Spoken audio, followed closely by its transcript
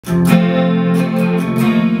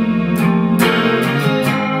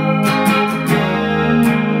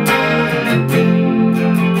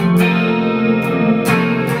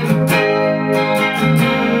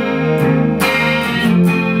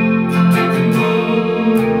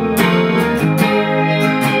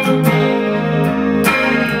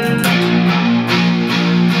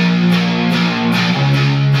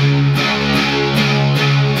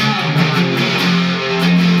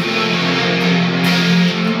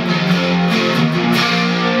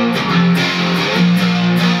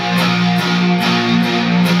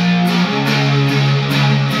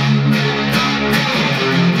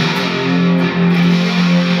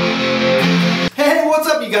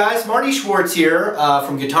Schwartz here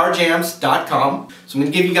from GuitarJams.com. So I'm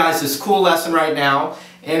going to give you guys this cool lesson right now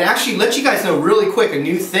and actually let you guys know really quick a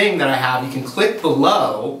new thing that I have. You can click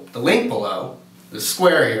below, the link below, the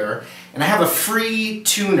square here, and I have a free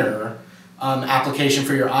tuner application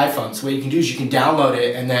for your iPhone. So what you can do is you can download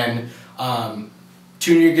it and then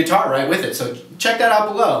tune your guitar right with it. So check that out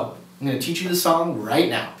below. I'm going to teach you the song right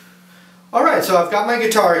now. Alright, so I've got my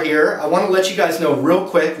guitar here. I want to let you guys know real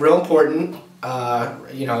quick, real important,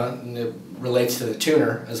 you know, and it relates to the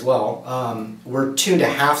tuner as well. We're tuned a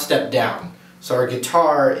half step down. So our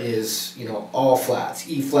guitar is, you know, all flats.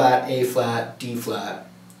 E flat, A flat, D flat,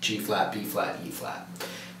 G flat, B flat, E flat.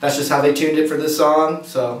 That's just how they tuned it for this song,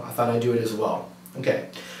 so I thought I'd do it as well. Okay.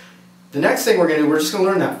 The next thing we're going to do, we're just going to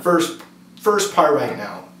learn that first part right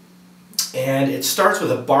now. And it starts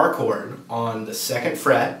with a bar chord on the 2nd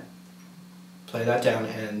fret. Play that down,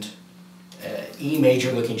 and E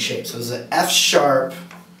major looking shape. So this is an F sharp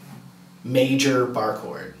major bar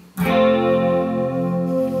chord.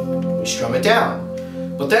 We strum it down.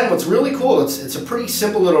 But then what's really cool, it's a pretty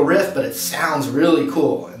simple little riff, but it sounds really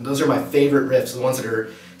cool. And those are my favorite riffs, the ones that are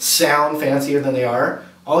sound fancier than they are.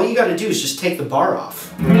 All you got to do is just take the bar off.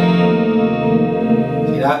 See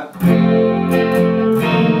that?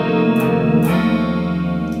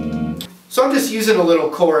 So I'm just using a little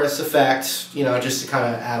chorus effect, you know, just to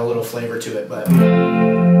kind of add a little flavor to it. But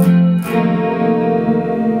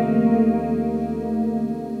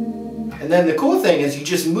and then the cool thing is you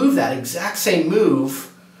just move that exact same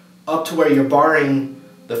move up to where you're barring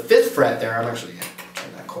the 5th fret there. I'm actually going to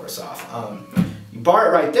turn that chorus off. You bar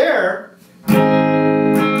it right there, and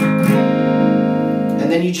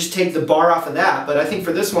then you just take the bar off of that. But I think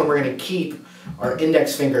for this one we're going to keep our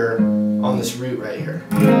index finger on this root right here.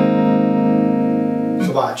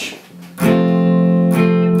 So watch.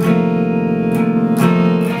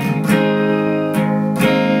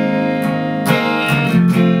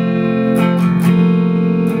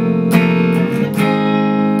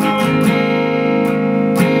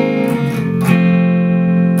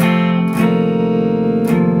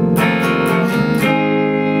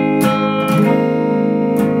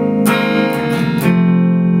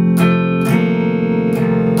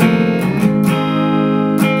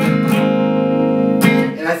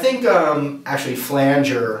 Actually,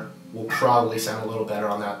 flanger will probably sound a little better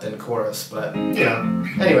on that than chorus, but you know,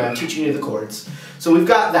 anyway, I'm teaching you the chords. So we've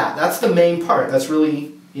got that. That's the main part. That's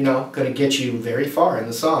really, you know, going to get you very far in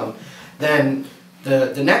the song. Then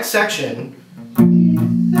the next section, you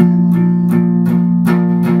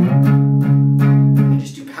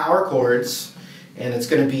just do power chords, and it's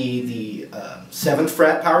going to be the 7th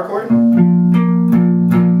fret power chord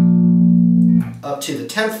up to the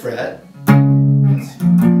 10th fret.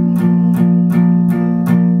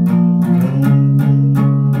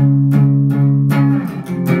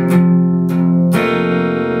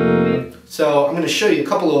 So I'm going to show you a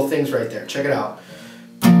couple little things right there. Check it out.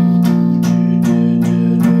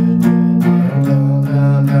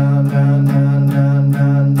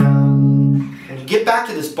 When you get back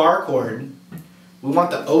to this bar chord, we want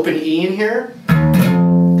the open E in here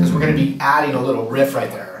because we're going to be adding a little riff right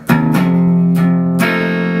there.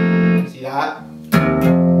 See that?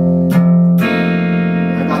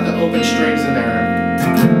 I got the open strings in there.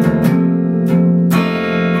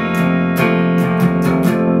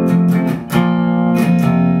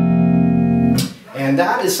 And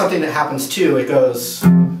that is something that happens too. It goes.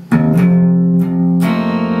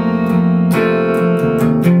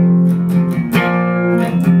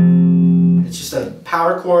 It's just a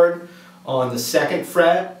power chord on the 2nd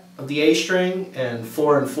fret of the A string and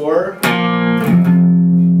 4 and 4.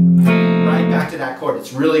 Right back to that chord.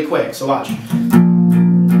 It's really quick, so watch.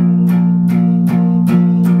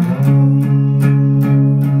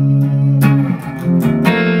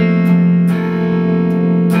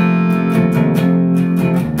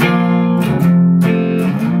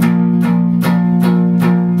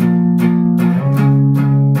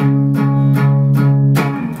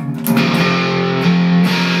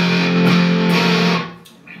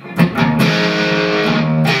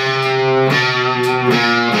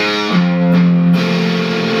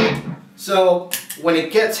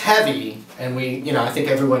 gets heavy, and I think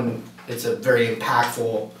everyone, it's a very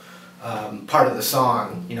impactful part of the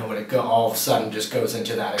song, when it all of a sudden just goes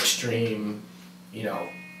into that extreme,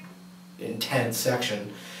 intense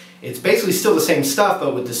section. It's basically still the same stuff,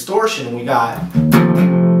 but with distortion, and we got... We're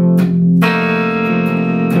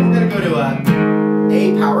going to go to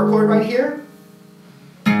A power chord right here.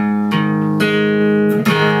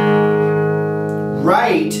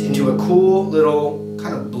 Right into a cool little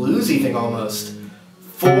kind of bluesy thing almost.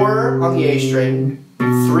 4 on the A string,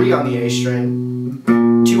 3 on the A string,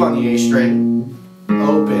 2 on the A string,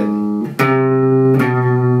 open.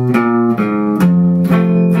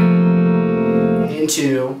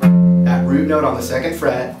 Into that root note on the 2nd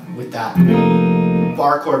fret with that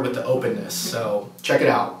bar chord with the openness. So check it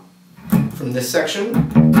out. From this section.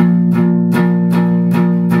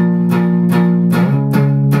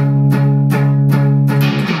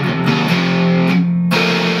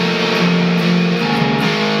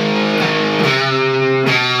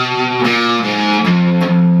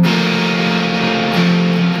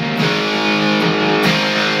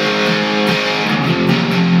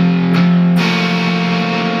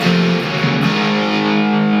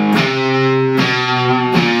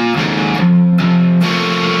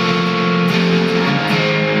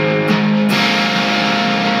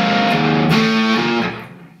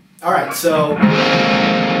 Alright, so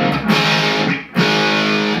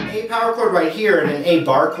A power chord right here and an A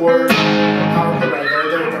bar chord, power chord right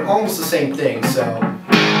there, they're almost the same thing, so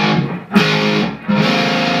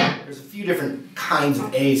there's a few different kinds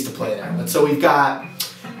of A's to play there. But so we've got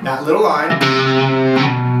that little line.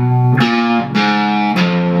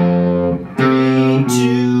 3,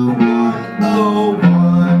 2, 1, 0, 1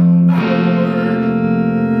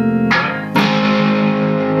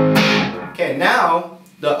 chord. Okay, now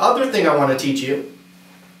the other thing I want to teach you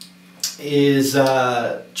is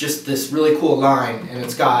just this really cool line, and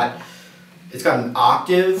it's got an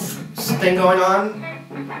octave thing going on.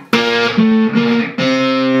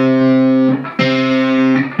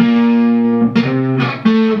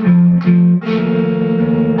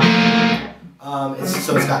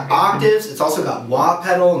 So it's got octaves, it's also got wah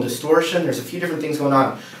pedal and distortion. There's a few different things going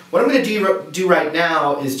on. What I'm going to do right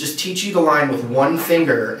now is just teach you the line with one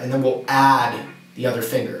finger, and then we'll add the other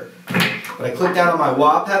finger. But I click down on my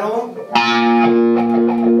wah pedal,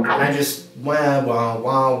 and I just wah, wah,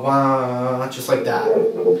 wah, wah, just like that.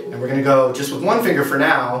 And we're going to go just with one finger for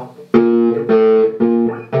now. So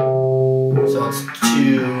it's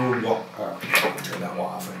 2, wah, turn that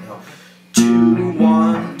wah off right now. 2,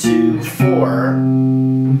 1, 2, 4,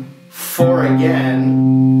 4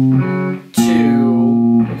 again,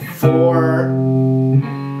 2, 4,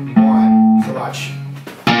 1. So watch.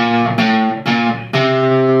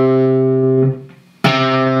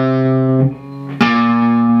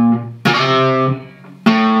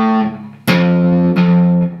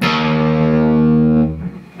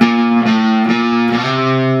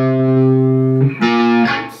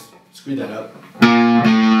 Screw that up.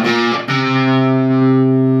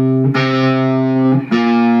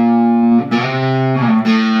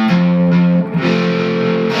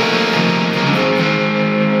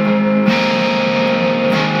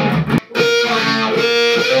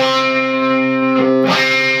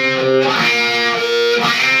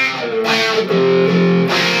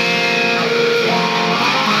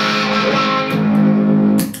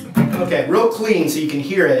 Okay, real clean so you can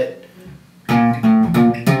hear it.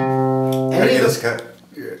 Cut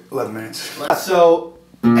 11 minutes. So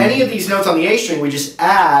any of these notes on the A string, we just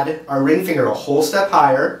add our ring finger a whole step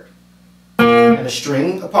higher and a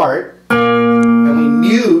string apart, and we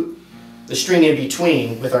mute the string in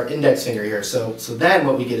between with our index finger here. So then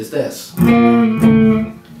what we get is this.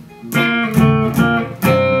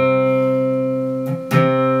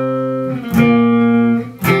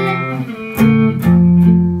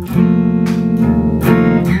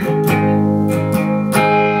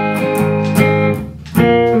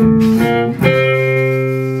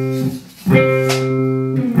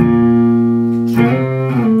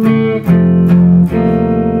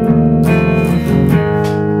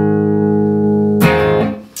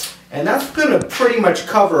 And that's going to pretty much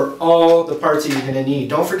cover all the parts that you're going to need.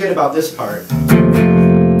 Don't forget about this part.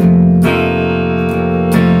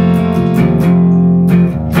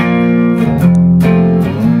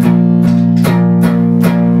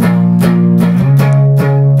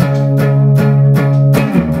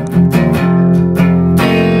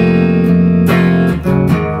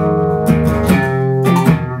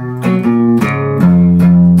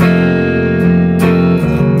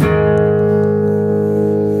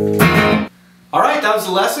 That was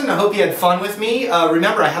the lesson. I hope you had fun with me.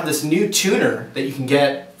 Remember, I have this new tuner that you can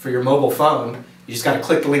get for your mobile phone. You just got to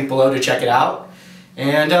click the link below to check it out.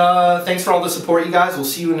 And thanks for all the support, you guys. We'll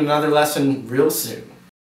see you in another lesson real soon.